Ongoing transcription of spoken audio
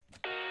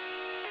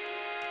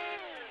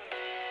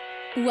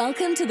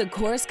Welcome to the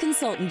Course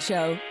Consultant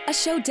Show, a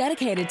show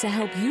dedicated to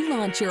help you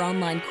launch your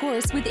online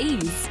course with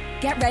ease.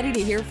 Get ready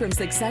to hear from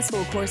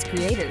successful course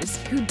creators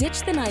who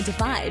ditched the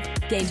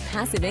 9-to-5, gained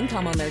passive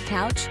income on their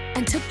couch,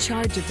 and took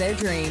charge of their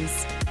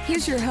dreams.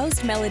 Here's your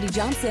host, Melody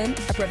Johnson,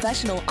 a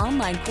professional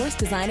online course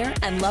designer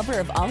and lover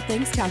of all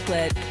things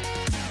chocolate.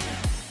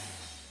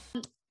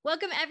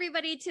 Welcome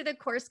everybody to the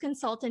Course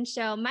Consultant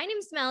Show. My name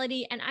is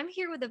Melody and I'm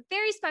here with a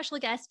very special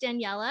guest,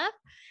 Daniela.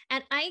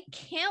 And I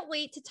can't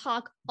wait to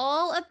talk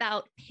all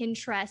about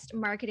Pinterest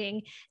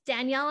marketing.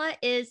 Daniela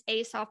is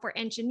a software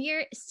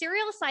engineer,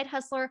 serial side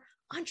hustler,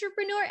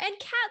 entrepreneur, and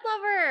cat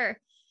lover.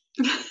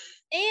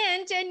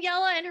 And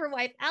Daniela and her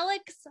wife,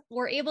 Alex,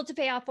 were able to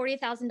pay off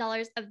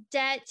 $40,000 of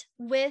debt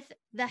with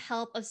the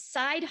help of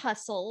side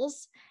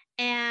hustles.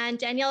 And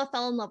Daniela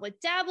fell in love with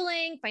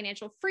dabbling,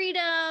 financial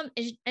freedom,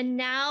 and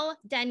now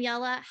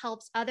Daniela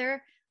helps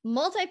other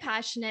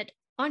multi-passionate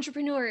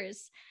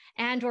entrepreneurs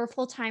and or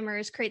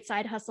full-timers create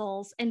side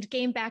hustles and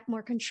gain back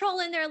more control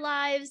in their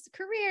lives,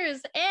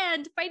 careers,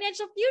 and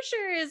financial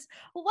futures.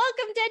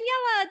 Welcome,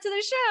 Daniela, to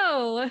the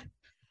show.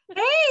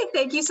 Hey,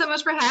 thank you so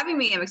much for having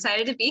me. I'm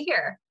excited to be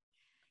here.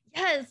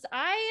 Yes,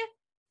 I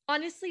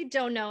honestly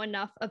don't know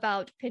enough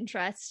about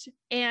Pinterest,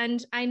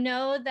 and I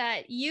know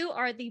that you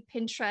are the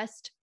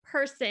Pinterest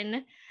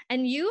person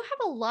and you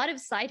have a lot of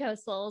side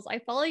hustles. I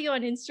follow you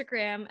on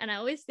Instagram and I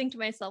always think to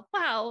myself,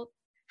 wow,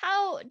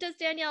 how does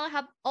Daniela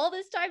have all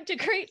this time to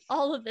create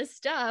all of this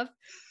stuff?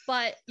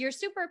 But you're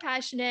super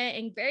passionate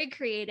and very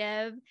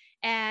creative.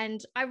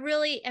 And I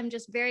really am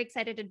just very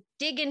excited to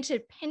dig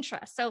into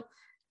Pinterest. So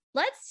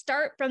let's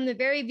start from the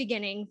very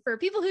beginning. For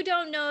people who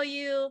don't know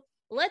you,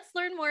 let's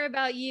learn more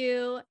about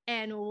you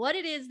and what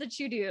it is that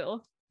you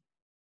do.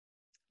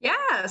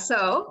 Yeah,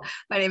 so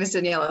my name is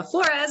Daniela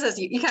Flores, as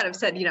you kind of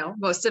said,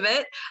 most of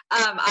it.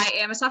 I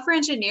am a software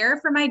engineer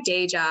for my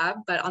day job,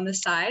 but on the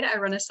side, I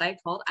run a site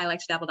called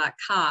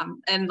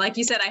iliketodabble.com. And like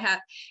you said,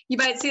 you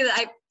might see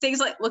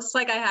that looks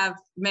like I have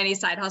many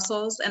side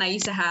hustles, and I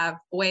used to have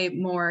way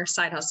more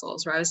side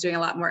hustles where I was doing a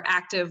lot more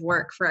active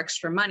work for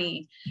extra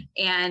money.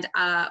 And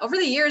over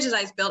the years, as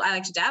I've built I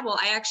Like to Dabble,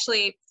 I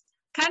actually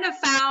kind of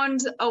found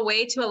a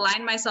way to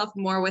align myself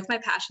more with my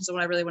passions and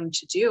what I really wanted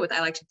to do with I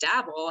Like to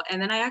Dabble. And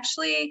then I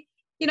actually,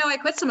 I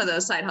quit some of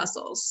those side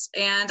hustles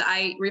and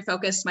I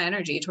refocused my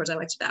energy towards I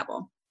Like to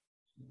Dabble.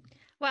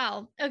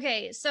 Wow.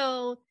 Okay.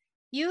 So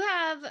you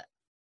have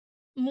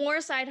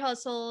more side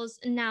hustles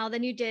now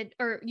than you did,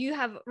 or you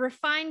have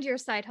refined your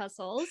side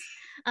hustles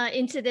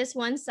into this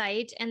one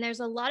site. And there's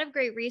a lot of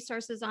great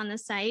resources on the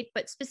site,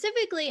 but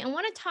specifically, I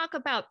want to talk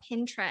about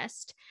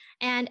Pinterest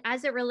and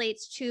as it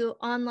relates to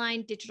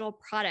online digital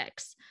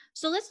products.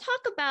 So let's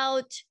talk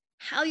about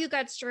how you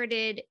got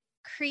started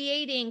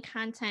creating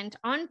content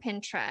on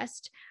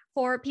Pinterest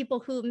for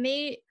people who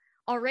may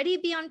already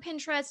be on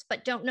Pinterest,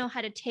 but don't know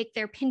how to take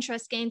their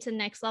Pinterest game to the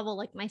next level,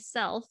 like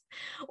myself,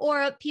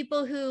 or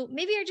people who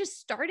maybe are just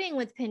starting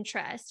with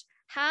Pinterest.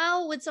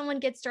 How would someone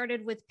get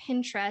started with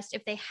Pinterest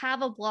if they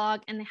have a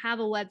blog and they have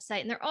a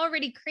website and they're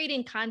already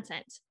creating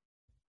content?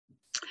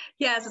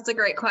 Yes, it's a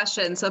great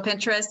question. So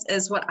Pinterest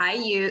is what I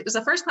use. It was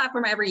the first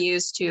platform I ever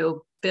used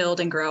to build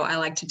and grow I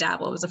Like to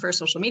Dabble. It was the first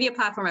social media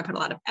platform I put a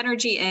lot of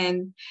energy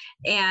in.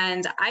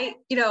 And I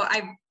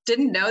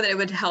didn't know that it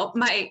would help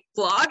my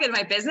blog and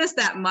my business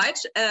that much.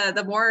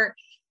 The more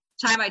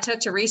time I took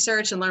to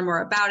research and learn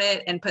more about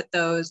it and put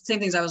those same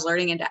things I was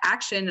learning into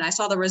action, and I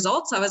saw the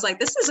results, I was like,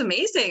 this is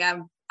amazing.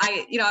 I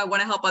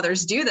want to help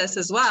others do this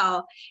as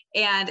well.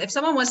 And if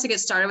someone wants to get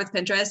started with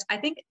Pinterest, I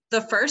think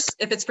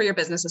if it's for your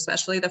business,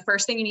 especially, the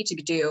first thing you need to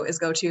do is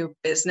go to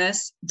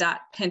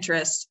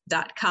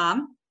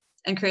business.pinterest.com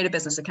and create a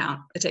business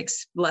account. It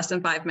takes less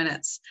than 5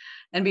 minutes,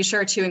 and be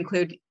sure to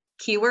include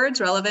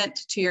keywords relevant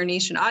to your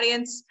niche and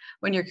audience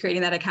when you're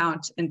creating that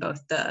account in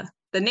both the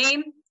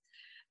name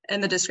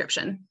and the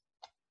description.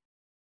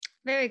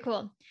 Very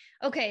cool.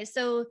 Okay,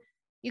 so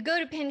you go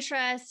to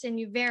Pinterest and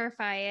you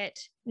verify it.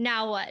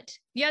 Now what?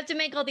 You have to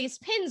make all these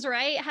pins,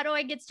 right? How do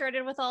I get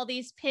started with all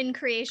these pin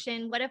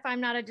creation? What if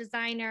I'm not a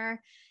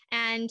designer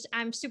and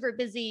I'm super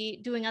busy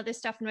doing other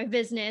stuff in my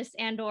business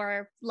and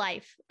or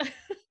life?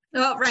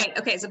 Oh, right.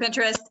 Okay. So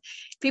Pinterest,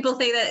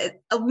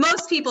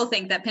 most people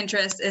think that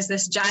Pinterest is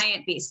this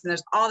giant beast and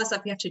there's all the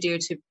stuff you have to do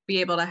to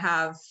be able to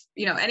have,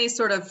 any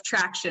sort of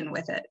traction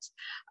with it.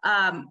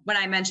 When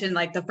I mentioned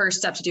the first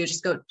step to do is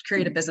just go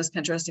create a business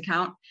Pinterest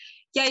account.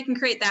 Yeah, you can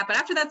create that. But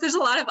after that, there's a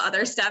lot of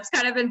other steps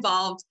kind of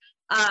involved.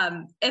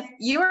 If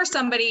you are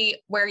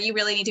somebody where you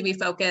really need to be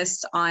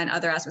focused on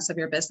other aspects of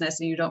your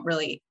business and you're not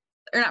really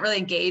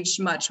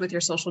engaged much with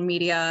your social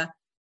media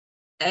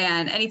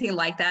and anything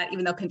like that,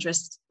 even though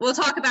we'll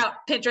talk about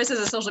Pinterest as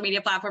a social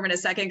media platform in a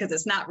second, because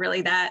it's not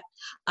really that.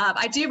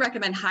 I do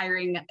recommend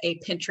hiring a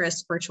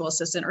Pinterest virtual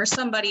assistant or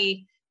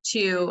somebody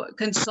to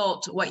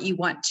consult what you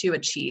want to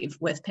achieve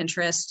with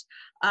Pinterest.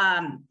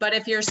 But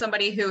if you're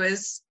somebody who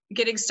is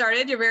getting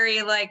started, you're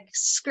very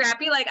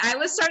scrappy. Like I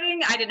was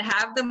starting, I didn't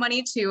have the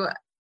money to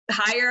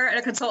hire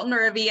a consultant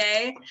or a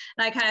VA, and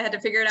I kind of had to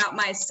figure it out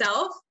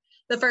myself.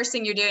 the first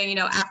thing you're doing, you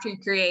know, after you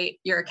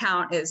create your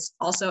account is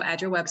also add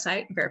your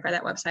website, verify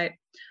that website,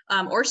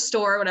 or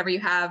store whatever you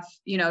have,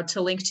 you know, to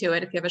link to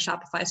it. If you have a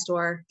Shopify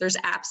store, there's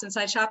apps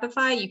inside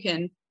Shopify, you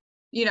can,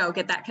 you know,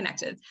 get that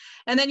connected.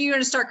 And then you're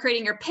going to start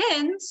creating your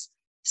pins.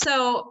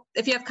 So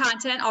if you have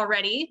content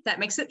already, that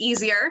makes it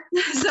easier.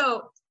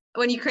 So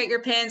when you create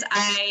your pins,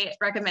 I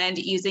recommend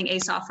using a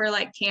software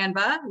like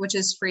Canva, which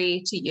is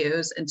free to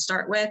use and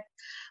start with.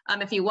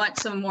 If you want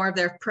some more of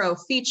their pro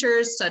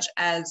features, such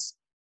as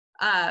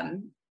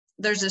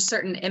there's just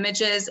certain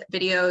images,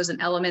 videos,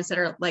 and elements that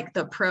are like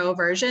the pro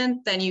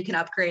version, then you can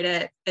upgrade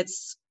it.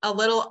 It's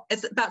about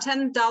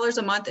 $10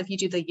 a month if you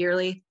do the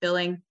yearly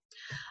billing.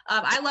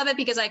 I love it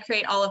because I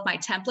create all of my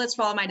templates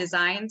for all of my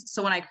designs.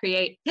 So when I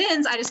create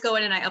pins, I just go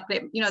in and I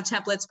update, you know,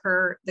 templates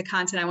per the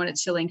content I want it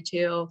to link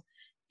to.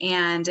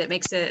 And it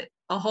makes it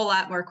a whole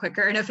lot more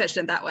quicker and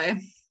efficient that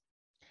way.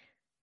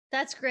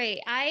 That's great.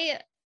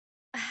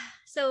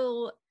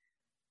 So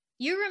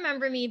you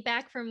remember me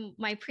back from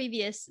my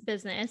previous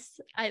business.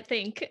 I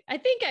think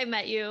I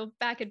met you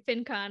back at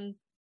FinCon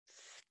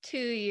 2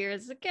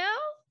 years ago,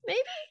 maybe?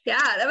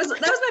 Yeah, that was my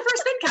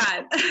first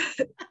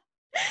FinCon.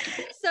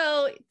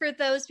 So for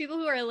those people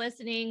who are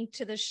listening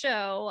to the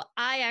show,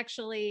 I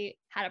actually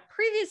had a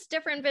previous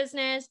different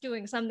business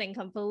doing something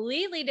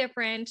completely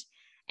different.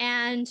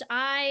 And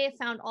I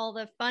found all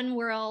the fun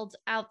world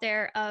out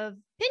there of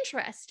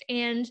Pinterest.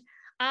 And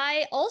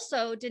I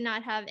also did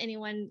not have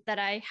anyone that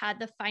I had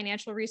the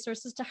financial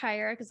resources to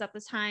hire, because at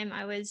the time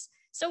I was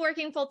still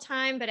working full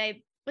time, but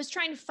I was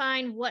trying to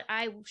find what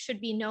I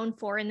should be known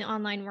for in the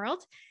online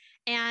world.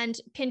 And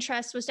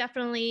Pinterest was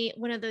definitely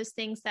one of those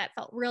things that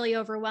felt really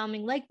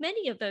overwhelming, like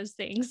many of those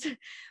things.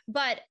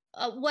 But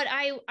what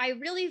I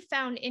really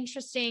found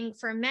interesting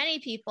for many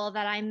people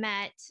that I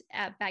met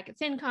back at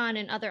FinCon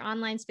and other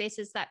online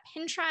spaces, that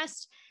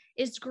Pinterest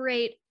is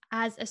great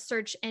as a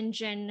search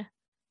engine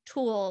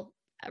tool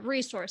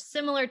resource.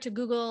 Similar to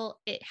Google,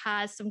 it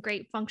has some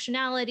great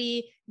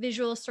functionality,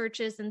 visual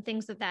searches, and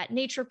things of that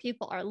nature.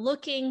 People are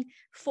looking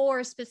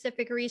for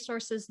specific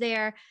resources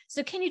there.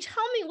 So can you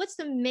tell me what's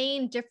the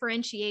main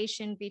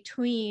differentiation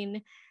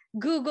between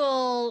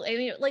Google? I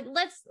mean, like,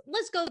 let's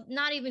go,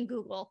 not even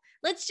Google.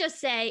 Let's just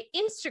say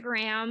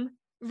Instagram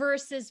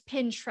versus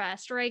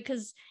Pinterest, right?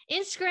 Because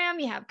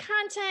Instagram, you have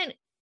content,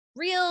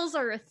 reels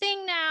are a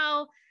thing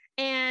now.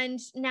 And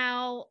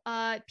now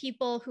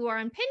people who are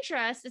on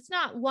Pinterest, it's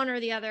not one or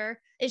the other.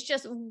 It's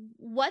just,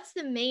 what's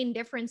the main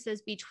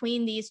differences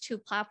between these two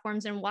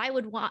platforms, and why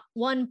would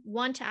one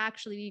want to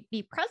actually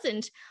be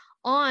present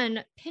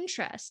on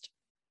Pinterest?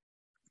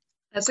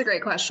 That's a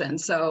great question.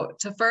 So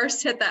to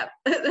first hit that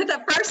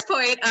first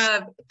point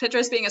of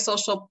Pinterest being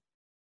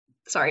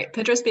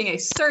a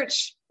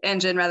search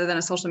engine rather than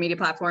a social media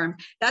platform,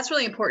 that's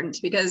really important,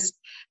 because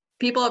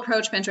people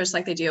approach Pinterest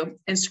like they do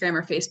Instagram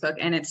or Facebook,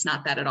 and it's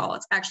not that at all.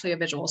 It's actually a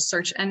visual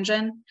search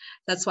engine.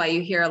 That's why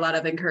you hear a lot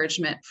of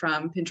encouragement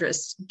from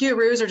Pinterest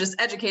gurus or just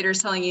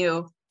educators telling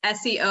you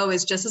SEO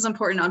is just as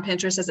important on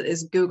Pinterest as it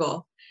is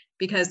Google,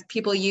 because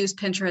people use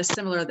Pinterest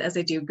similar as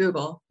they do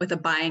Google, with a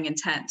buying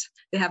intent.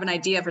 They have an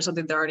idea for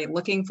something they're already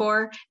looking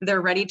for.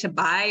 They're ready to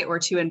buy or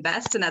to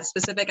invest in that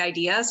specific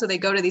idea. So they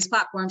go to these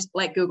platforms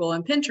like Google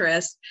and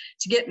Pinterest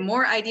to get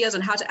more ideas on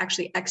how to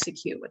actually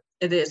execute what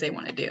it is they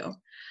want to do.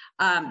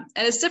 And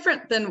it's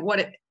different than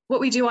what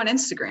we do on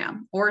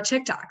Instagram or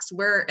TikToks.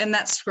 We're in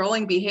that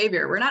scrolling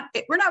behavior. We're not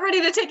ready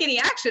to take any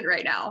action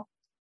right now.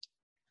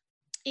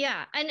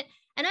 Yeah. And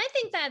I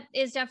think that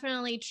is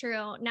definitely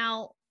true.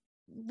 Now,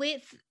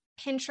 with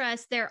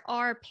Pinterest, there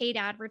are paid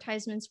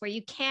advertisements where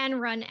you can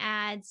run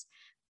ads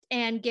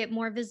and get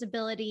more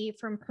visibility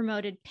from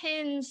promoted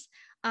pins.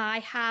 I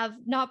have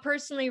not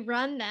personally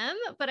run them,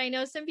 but I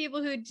know some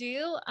people who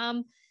do.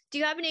 Do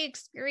you have any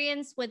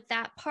experience with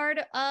that part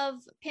of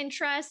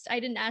Pinterest? I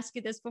didn't ask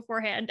you this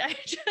beforehand.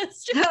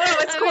 It's cool.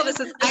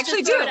 I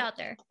actually do it out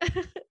there.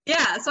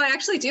 Yeah, so I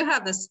actually do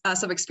have this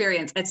some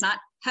experience. It's not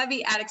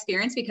heavy ad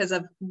experience, because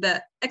of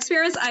the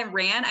experience I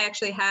ran. I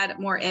actually had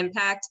more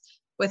impact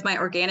with my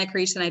organic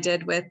reach than I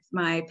did with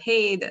my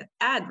paid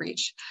ad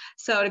reach.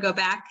 So to go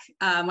back,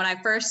 when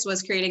I first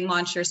was creating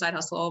Launch Your Side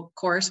Hustle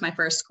course, my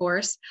first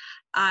course,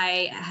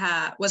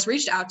 I was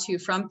reached out to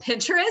from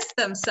Pinterest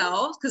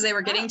themselves, because they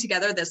were getting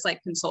together this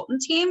like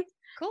consultant team.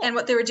 Cool. And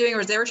what they were doing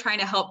was they were trying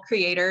to help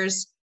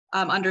creators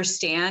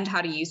understand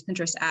how to use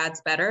Pinterest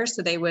ads better.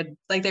 So they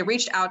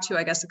reached out to,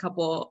 I guess, a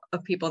couple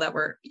of people that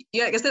were,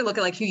 I guess they look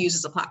at like who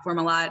uses the platform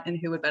a lot and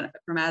who would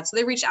benefit from ads. So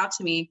they reached out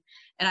to me,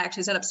 and I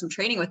actually set up some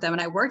training with them,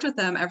 and I worked with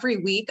them every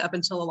week up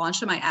until the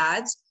launch of my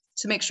ads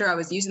to make sure I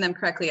was using them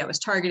correctly. I was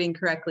targeting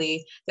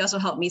correctly. They also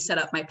helped me set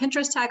up my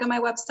Pinterest tag on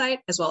my website,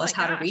 as well as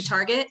how to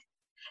retarget.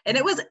 And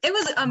it was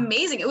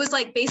amazing. It was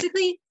like,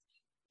 basically,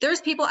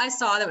 there's people I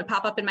saw that would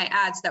pop up in my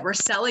ads that were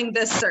selling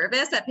this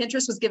service that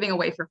Pinterest was giving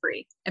away for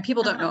free, and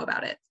people don't know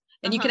about it.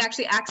 And you can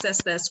actually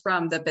access this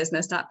from the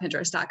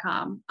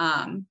business.pinterest.com.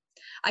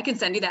 I can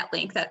send you that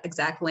link, that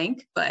exact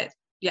link, but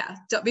yeah,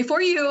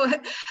 before you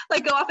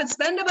like go off and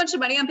spend a bunch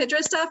of money on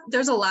Pinterest stuff,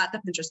 there's a lot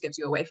that Pinterest gives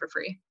you away for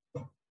free.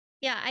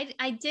 Yeah,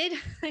 I did.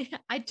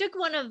 I took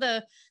one of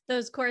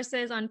those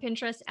courses on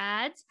Pinterest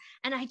ads,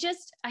 and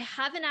I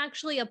haven't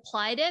actually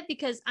applied it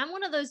because I'm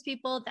one of those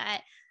people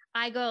that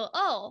I go,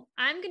 oh,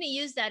 I'm going to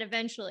use that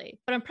eventually,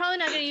 but I'm probably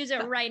not going to use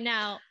it right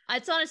now.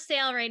 It's on a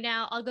sale right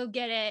now. I'll go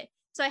get it.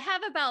 So I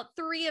have about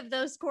 3 of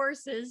those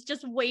courses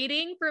just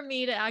waiting for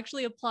me to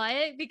actually apply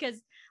it,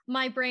 because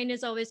my brain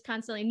is always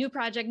constantly new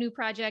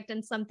project,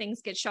 and some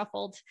things get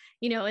shuffled,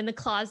 in the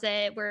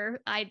closet where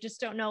I just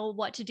don't know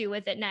what to do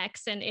with it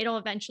next, and it'll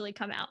eventually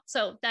come out.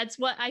 So that's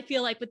what I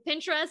feel like with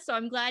Pinterest. So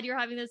I'm glad you're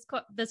having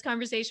this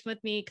conversation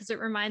with me, because it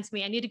reminds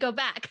me I need to go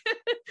back.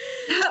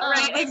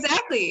 Right,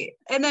 exactly.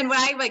 And then when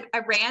I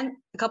ran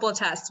a couple of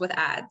tests with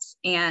ads,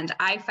 and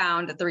I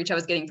found that the reach I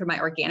was getting from my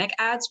organic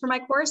ads for my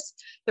course,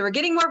 they were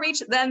getting more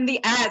reach than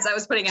the ads I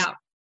was putting out.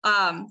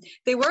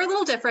 They were a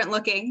little different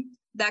looking.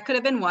 That could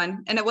have been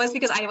one. And it was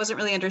because I wasn't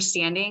really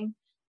understanding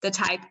the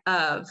type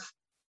of,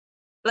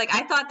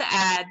 I thought the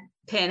ad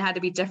pin had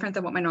to be different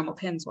than what my normal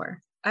pins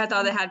were. I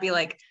thought it had to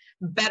be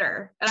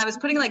better. And I was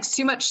putting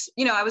too much,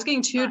 I was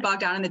getting too bogged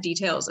down in the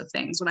details of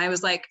things when I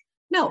was like,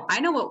 no, I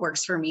know what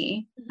works for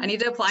me. I need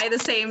to apply the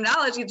same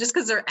knowledge. Just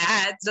because they're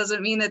ads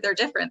doesn't mean that they're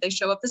different. They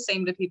show up the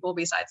same to people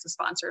besides the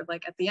sponsor,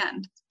 at the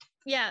end.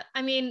 Yeah.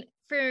 I mean,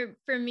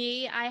 for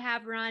me, I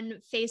have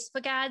run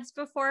Facebook ads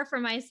before for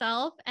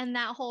myself, and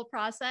that whole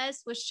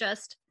process was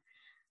just,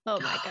 oh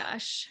my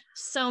gosh,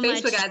 so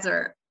much. Facebook ads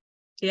are,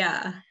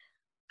 yeah,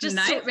 just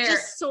nightmare.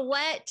 Just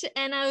sweat,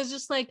 and I was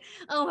just like,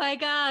 oh my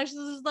gosh, this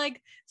is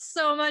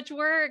so much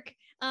work.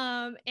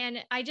 And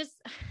I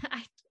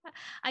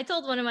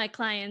told one of my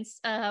clients,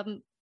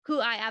 who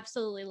I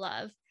absolutely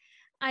love,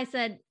 I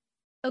said,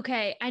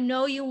 okay, I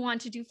know you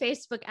want to do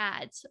Facebook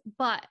ads,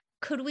 but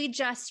could we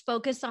just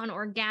focus on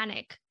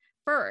organic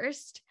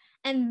first,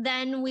 and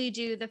then we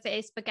do the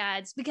Facebook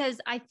ads?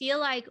 Because I feel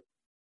like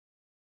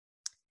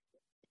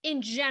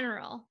in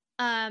general,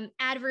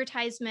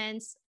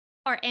 advertisements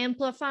are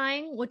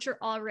amplifying what you're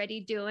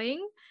already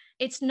doing.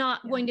 It's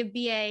not going to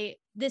be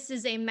this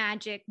is a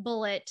magic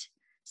bullet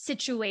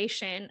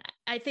situation.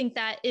 I think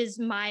that is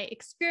my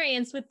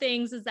experience with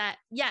things, is that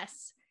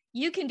yes,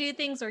 you can do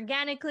things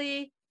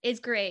organically.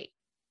 It's great.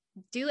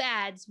 Do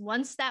ads.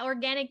 Once that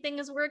organic thing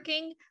is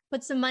working,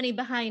 put some money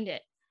behind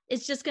it.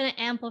 It's just going to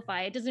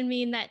amplify. It doesn't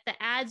mean that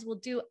the ads will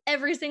do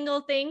every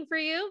single thing for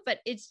you, but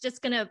it's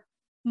just going to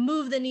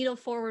move the needle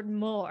forward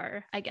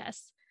more, I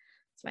guess.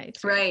 That's my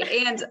experience.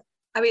 Right. And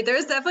I mean,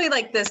 there's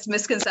definitely this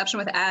misconception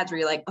with ads where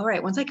you're like, all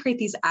right, once I create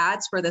these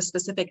ads for this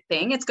specific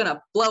thing, it's going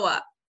to blow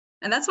up.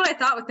 And that's what I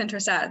thought with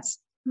Pinterest ads.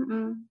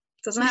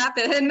 Doesn't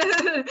happen.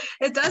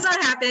 It does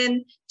not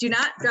happen. Do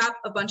not drop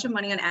a bunch of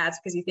money on ads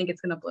because you think it's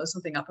going to blow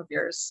something up of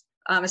yours,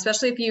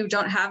 especially if you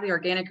don't have the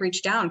organic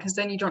reach down, because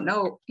then you don't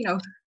know,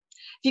 if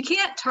you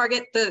can't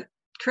target the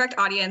correct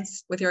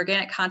audience with your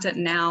organic content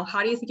now,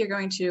 how do you think you're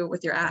going to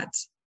with your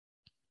ads?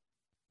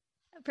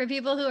 For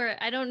people who are,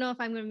 I don't know if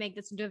I'm going to make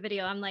this into a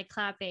video. I'm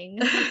clapping.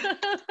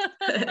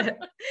 I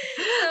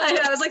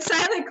was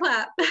silent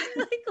clap.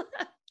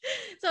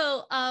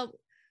 So,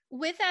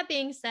 with that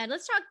being said,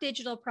 let's talk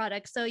digital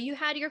products. So you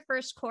had your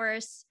first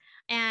course,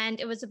 and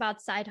it was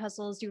about side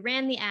hustles. You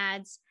ran the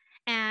ads,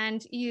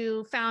 and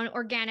you found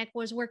organic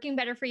was working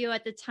better for you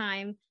at the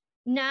time.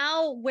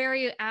 Now, where are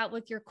you at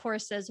with your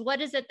courses?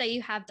 What is it that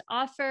you have to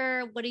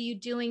offer? What are you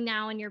doing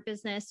now in your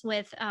business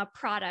with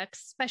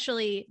products,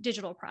 especially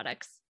digital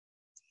products?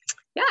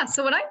 Yeah.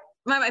 So when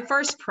my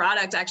first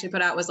product I actually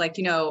put out was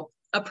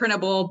a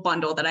printable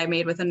bundle that I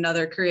made with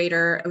another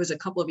creator. It was a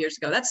couple of years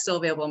ago. That's still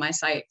available on my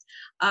site.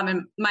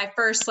 And my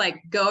first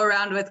go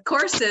around with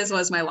courses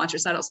was my Launch Your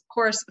Side Hustle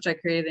course, which I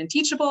created in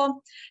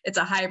Teachable. It's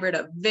a hybrid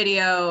of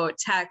video,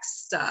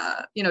 text,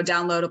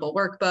 downloadable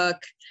workbook.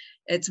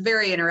 It's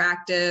very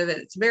interactive.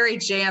 It's very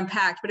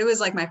jam-packed, but it was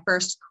my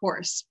first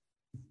course.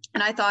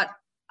 And I thought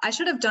I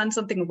should have done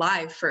something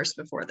live first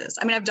before this.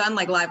 I mean, I've done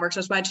live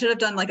workshops, but I should have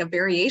done a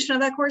variation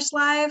of that course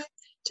live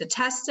to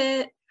test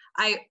it.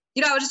 I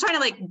was just trying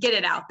to get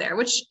it out there,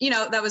 which,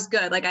 that was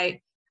good.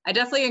 I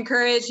definitely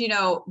encourage,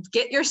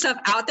 get your stuff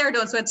out there.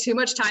 Don't spend too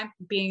much time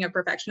being a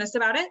perfectionist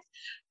about it.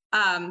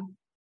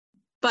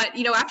 But,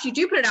 after you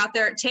do put it out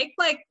there, take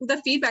the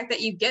feedback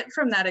that you get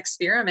from that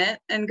experiment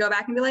and go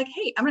back and be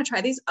hey, I'm going to try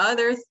these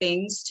other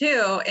things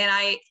too.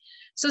 And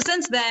so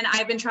since then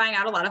I've been trying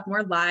out a lot of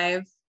more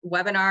live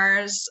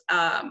webinars,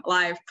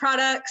 live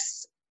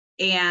products.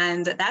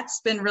 And that's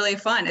been really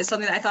fun. It's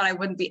something that I thought I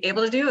wouldn't be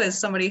able to do as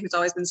somebody who's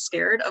always been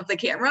scared of the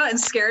camera and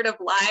scared of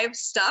live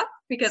stuff,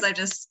 because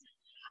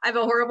I've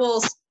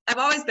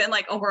always been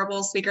a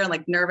horrible speaker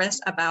and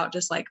nervous about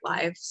just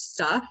live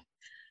stuff.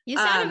 You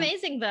sound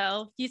amazing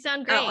though. You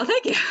sound great. Oh,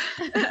 thank you.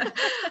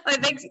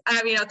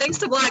 Thanks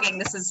to blogging.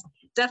 This is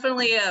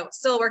definitely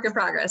still a work in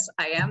progress.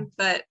 I am,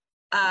 but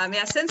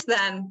since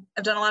then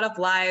I've done a lot of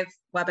live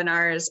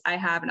webinars. I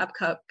have an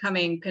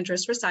upcoming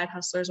Pinterest for Side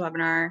Hustlers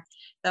webinar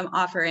that I'm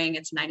offering.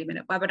 It's a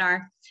 90-minute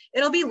webinar.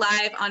 It'll be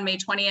live on May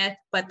 20th,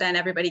 but then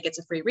everybody gets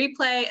a free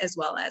replay as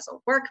well as a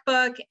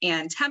workbook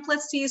and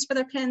templates to use for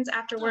their pins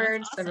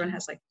afterwards. Oh, awesome. Everyone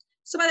has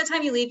So by the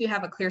time you leave, you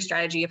have a clear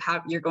strategy of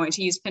how you're going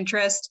to use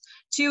Pinterest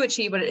to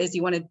achieve what it is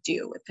you want to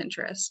do with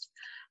Pinterest.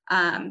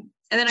 And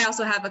then I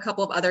also have a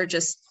couple of other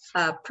just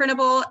a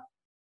printable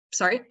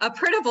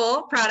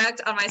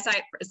product on my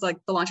site. It's like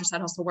the Launch Your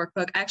Side Hustle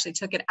workbook. I actually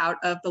took it out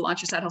of the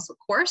Launch Your Side Hustle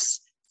course.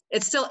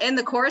 It's still in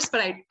the course,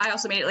 but I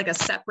also made it like a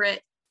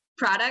separate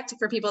product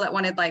for people that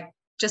wanted like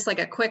just like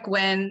a quick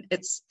win.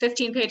 It's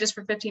 15 pages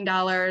for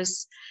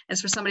 $15.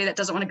 It's for somebody that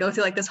doesn't want to go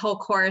through like this whole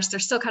course. They're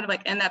still kind of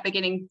like in that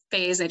beginning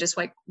phase. They just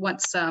like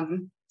want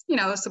some,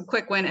 some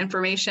quick win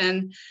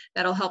information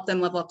that'll help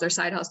them level up their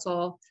side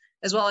hustle,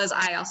 as well as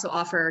I also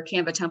offer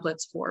Canva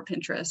templates for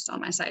Pinterest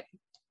on my site.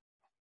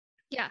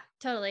 Yeah,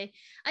 totally.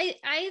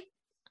 I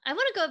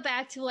want to go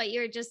back to what you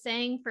were just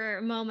saying for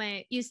a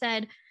moment. You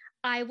said,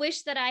 I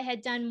wish that I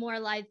had done more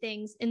live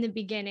things in the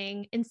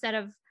beginning instead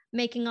of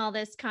making all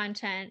this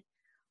content.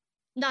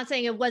 Not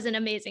saying it wasn't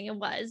amazing, it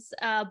was,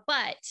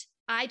 but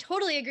I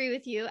totally agree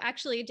with you.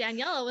 Actually,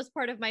 Daniela was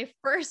part of my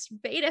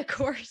first beta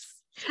course.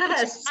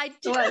 Yes, I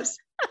was.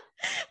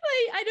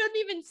 I don't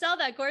even sell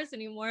that course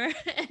anymore.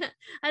 I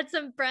had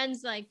some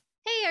friends like,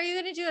 hey, are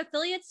you going to do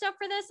affiliate stuff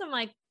for this? I'm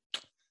like,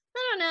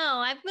 I don't know.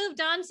 I've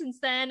moved on since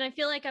then. I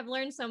feel like I've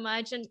learned so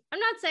much. And I'm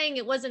not saying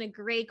it wasn't a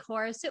great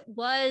course. It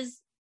was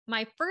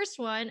my first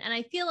one. And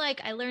I feel like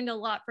I learned a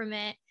lot from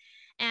it.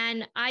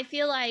 And I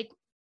feel like,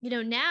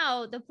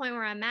 now the point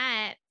where I'm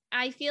at,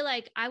 I feel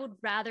like I would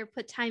rather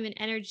put time and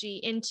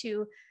energy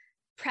into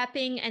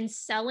prepping and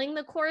selling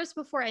the course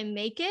before I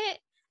make it.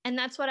 And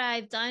that's what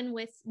I've done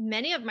with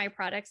many of my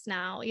products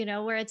now,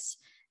 where it's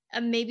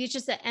maybe it's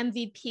just an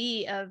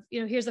MVP of,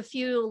 here's a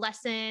few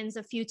lessons,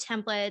 a few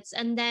templates.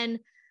 And then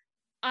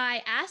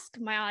I ask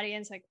my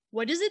audience, like,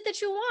 what is it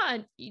that you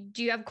want?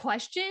 Do you have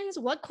questions?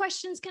 What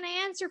questions can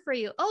I answer for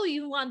you? Oh,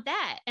 you want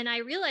that. And I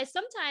realize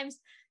sometimes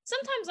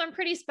I'm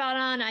pretty spot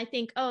on. I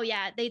think, oh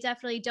yeah, they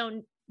definitely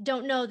don't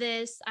know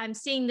this. I'm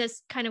seeing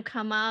this kind of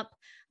come up,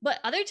 but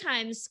other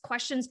times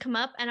questions come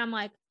up and I'm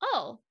like,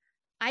 oh,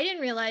 I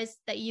didn't realize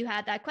that you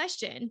had that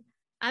question.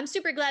 I'm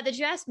super glad that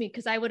you asked me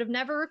because I would have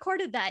never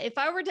recorded that. If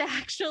I were to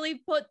actually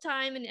put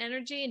time and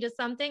energy into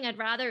something, I'd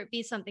rather it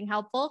be something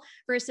helpful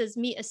versus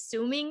me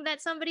assuming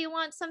that somebody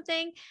wants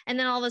something and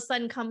then all of a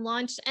sudden come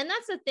launch. And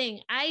that's the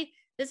thing.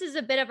 This is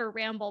a bit of a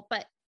ramble,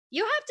 but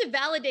you have to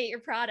validate your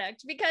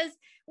product because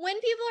when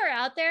people are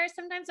out there,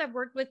 sometimes I've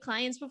worked with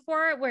clients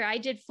before where I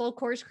did full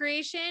course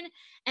creation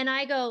and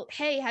I go,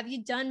 hey, have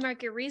you done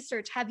market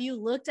research? Have you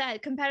looked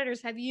at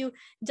competitors? Have you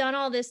done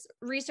all this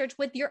research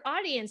with your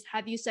audience?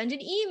 Have you sent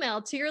an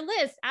email to your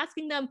list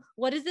asking them,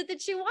 what is it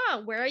that you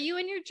want? Where are you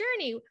in your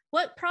journey?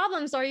 What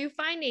problems are you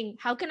finding?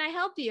 How can I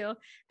help you?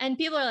 And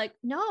people are like,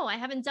 no, I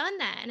haven't done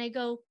that. And I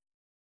go,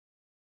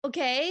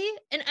 okay.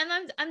 And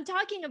I'm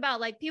talking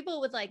about like people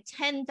with like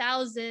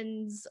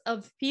 10,000s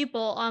of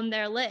people on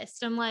their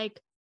list. I'm like,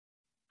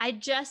 I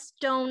just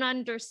don't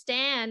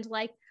understand.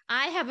 Like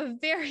I have a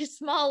very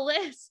small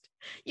list.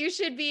 You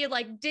should be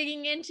like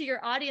digging into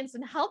your audience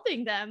and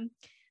helping them.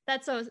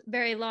 That's a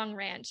very long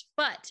rant,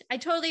 but I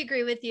totally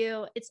agree with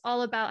you. It's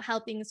all about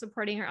helping and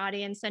supporting your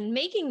audience and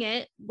making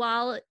it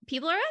while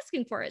people are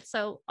asking for it.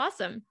 So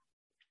awesome.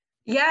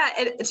 Yeah.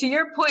 And to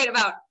your point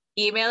about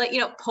email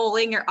it,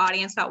 polling your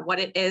audience about what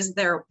it is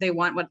they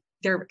want, what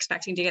they're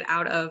expecting to get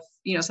out of,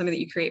 something that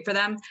you create for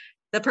them.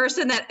 The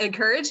person that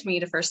encouraged me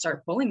to first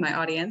start polling my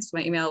audience,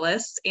 my email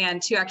list,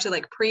 and to actually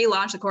like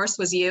pre-launch the course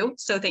was you.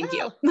 So thank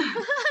you.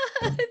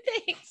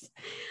 Thanks.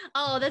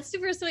 Oh, that's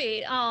super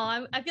sweet.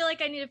 Oh, I feel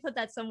like I need to put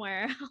that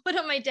somewhere. I'll put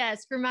it on my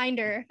desk.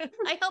 Reminder.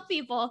 I help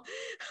people.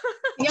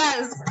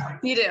 Yes,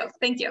 you do.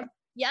 Thank you.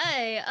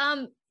 Yay.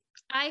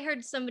 I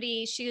heard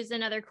she was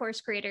another course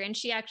creator, and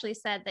she actually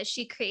said that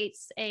she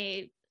creates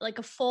a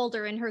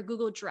folder in her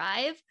Google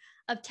Drive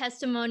of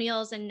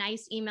testimonials and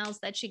nice emails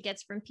that she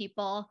gets from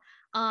people.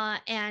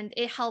 And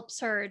it helps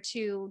her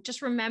to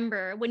just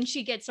remember when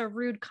she gets a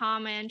rude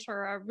comment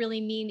or a really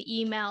mean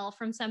email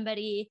from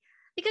somebody,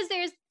 because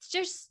there's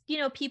just,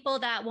 people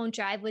that won't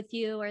drive with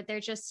you, or they're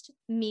just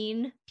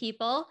mean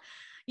people,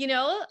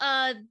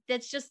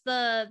 that's just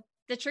the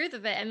truth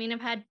of it. I mean,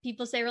 I've had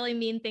people say really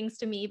mean things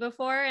to me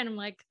before, and I'm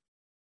like,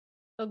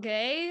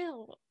 okay,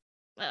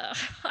 I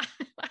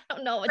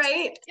don't know.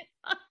 Right.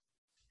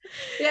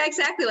 Yeah,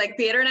 exactly. Like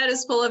the internet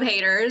is full of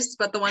haters,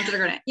 but the ones that are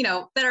going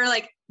to, that are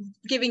like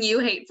giving you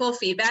hateful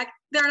feedback,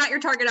 they're not your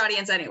target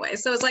audience anyway.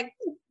 So it's like,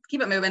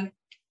 keep it moving.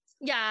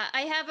 Yeah.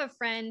 I have a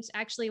friend,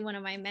 actually one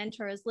of my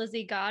mentors,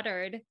 Lizzie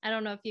Goddard. I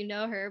don't know if you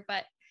know her,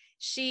 but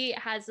she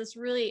has this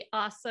really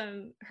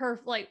awesome,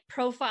 her like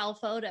profile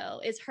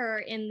photo is her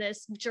in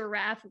this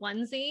giraffe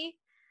onesie.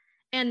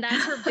 And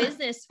that's her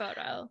business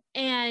photo.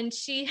 And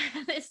she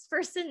had this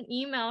person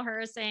email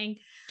her saying,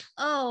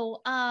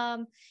 oh,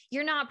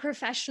 you're not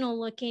professional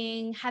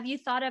looking. Have you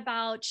thought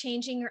about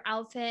changing your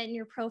outfit and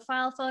your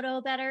profile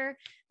photo better?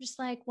 just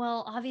like,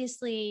 well,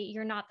 obviously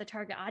you're not the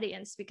target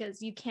audience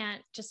because you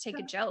can't just take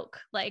a joke.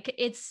 Like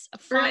it's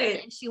fun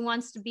and she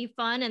wants to be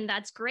fun and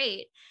that's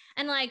great.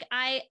 And like,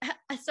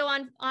 so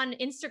on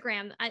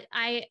Instagram,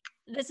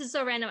 this is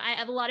so random. I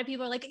have a lot of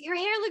people are like, your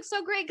hair looks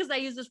so great. Cause I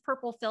use this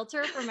purple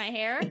filter for my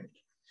hair.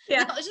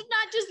 Yeah. No, it's just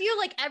not just you.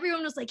 Like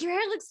everyone was like, your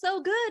hair looks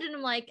so good. And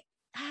I'm like,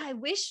 I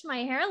wish my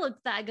hair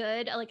looked that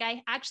good. Like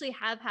I actually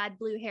have had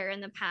blue hair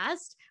in the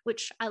past,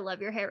 which I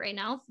love your hair right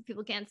now.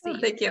 People can't see. Oh,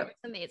 thank you. It's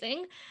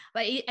amazing.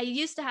 But I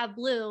used to have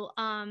blue,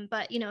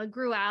 but you know, it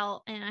grew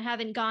out and I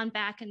haven't gone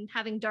back and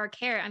having dark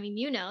hair. I mean,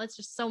 you know, it's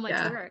just so much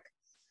work.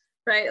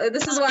 Right.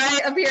 This is why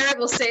up here I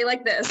will stay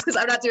like this because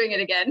I'm not doing it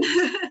again.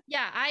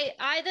 Yeah,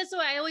 that's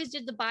why I always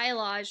did the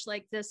biolage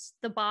like this,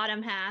 the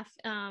bottom half,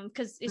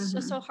 because it's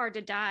just so hard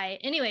to dye.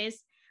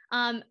 Anyways,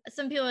 some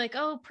people are like,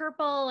 oh,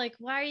 purple, like,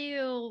 why are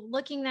you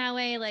looking that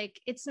way? Like,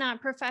 it's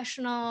not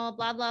professional,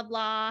 blah, blah,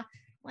 blah.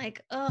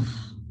 Like, oh,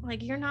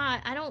 like, you're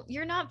not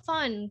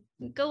fun.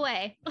 Go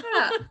away.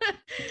 Yeah.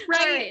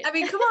 Right. I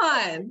mean, come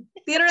on.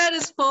 The internet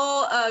is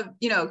full of,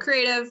 you know,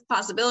 creative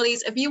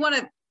possibilities. If you want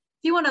to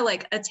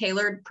like a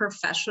tailored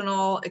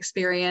professional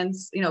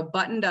experience, you know,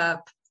 buttoned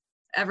up,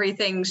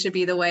 everything should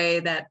be the way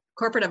that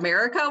corporate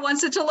America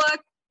wants it to look.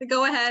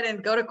 Go ahead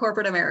and go to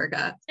corporate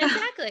America.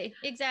 Exactly.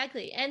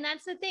 And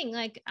that's the thing.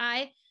 Like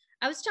I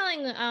was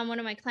telling one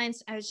of my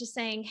clients, I was just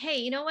saying, hey,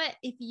 you know what?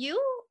 If you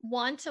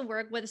want to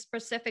work with a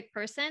specific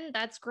person,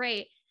 that's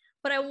great.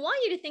 But I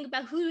want you to think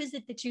about who is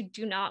it that you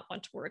do not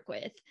want to work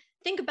with.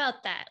 Think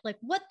about that. Like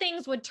what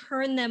things would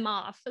turn them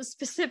off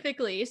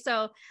specifically.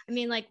 So, I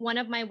mean, like one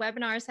of my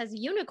webinars has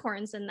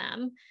unicorns in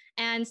them.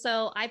 And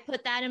so I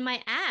put that in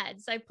my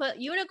ads. I put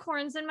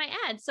unicorns in my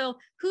ads. So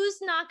who's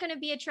not going to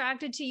be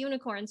attracted to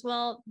unicorns?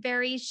 Well,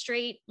 very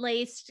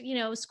straight-laced, you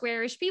know,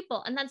 squarish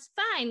people. And that's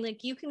fine.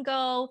 Like you can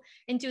go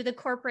and do the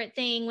corporate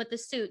thing with the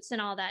suits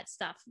and all that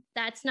stuff.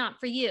 That's not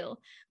for you.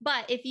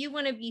 But if you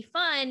want to be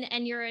fun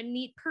and you're a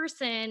neat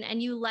person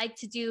and you like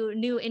to do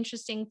new,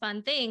 interesting,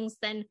 fun things,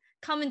 then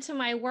come into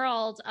my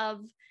world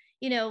of,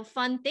 you know,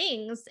 fun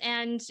things.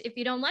 And if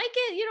you don't like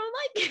it, you don't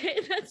like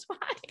it. That's fine.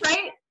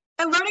 Right.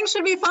 And learning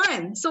should be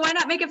fun. So why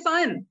not make it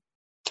fun?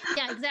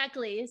 Yeah,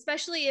 exactly.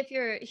 Especially if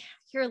you're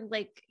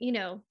like, you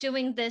know,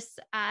 doing this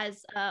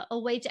as a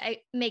way to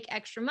make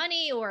extra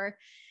money, or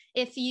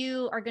if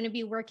you are going to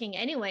be working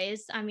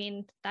anyways. I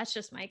mean, that's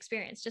just my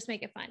experience. Just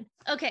make it fun.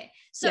 Okay.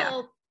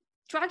 So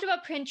talked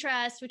about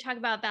Pinterest. We talked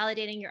about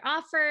validating your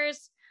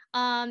offers.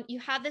 You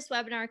have this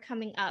webinar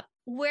coming up.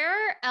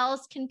 Where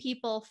else can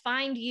people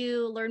find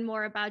you, learn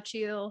more about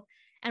you,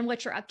 and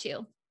what you're up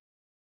to?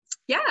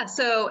 Yeah,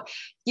 so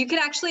you can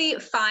actually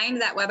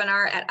find that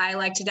webinar at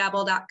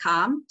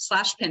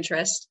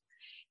iliketodabble.com/Pinterest.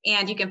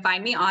 And you can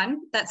find me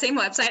on that same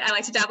website,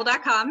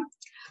 iliketodabble.com.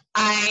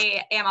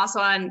 I am also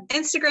on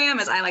Instagram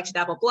as I Like to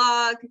Dabble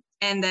blog.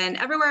 And then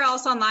everywhere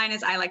else online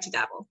is I Like to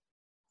Dabble.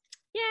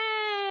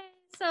 Yay!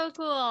 So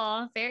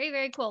cool. Very,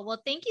 very cool.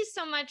 Well, thank you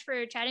so much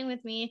for chatting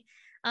with me.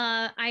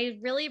 I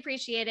really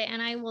appreciate it. And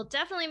I will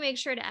definitely make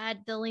sure to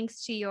add the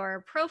links to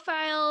your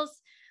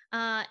profiles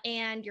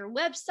and your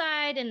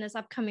website and this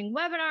upcoming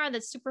webinar.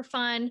 That's super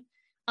fun.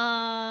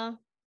 Yeah,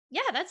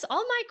 that's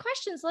all my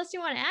questions, unless you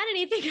want to add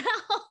anything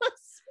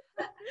else.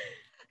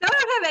 No, I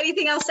don't have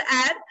anything else to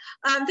add.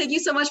 Thank you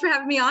so much for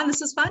having me on.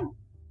 This was fun.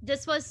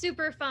 This was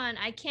super fun.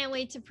 I can't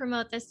wait to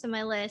promote this to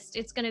my list.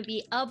 It's going to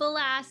be a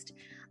blast.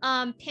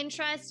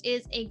 Pinterest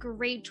is a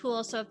great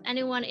tool. So if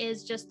anyone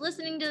is just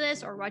listening to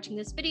this or watching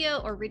this video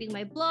or reading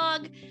my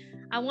blog,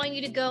 I want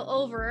you to go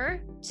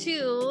over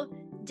to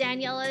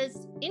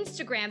Daniela's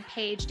Instagram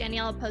page.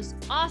 Daniela posts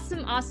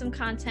awesome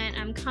content.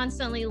 I'm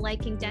constantly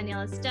liking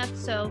Daniela's stuff.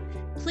 So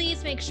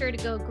please make sure to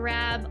go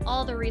grab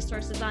all the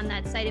resources on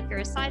that site. If you're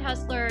a side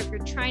hustler, if you're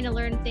trying to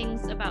learn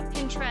things about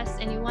Pinterest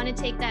and you want to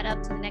take that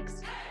up to the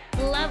next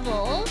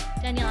level,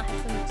 Daniela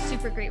has some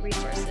super great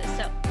resources.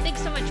 So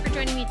thanks so much for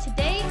joining me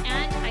today,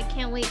 and I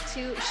can't wait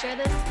to share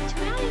this to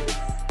my audience.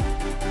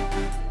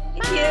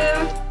 Thank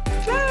you.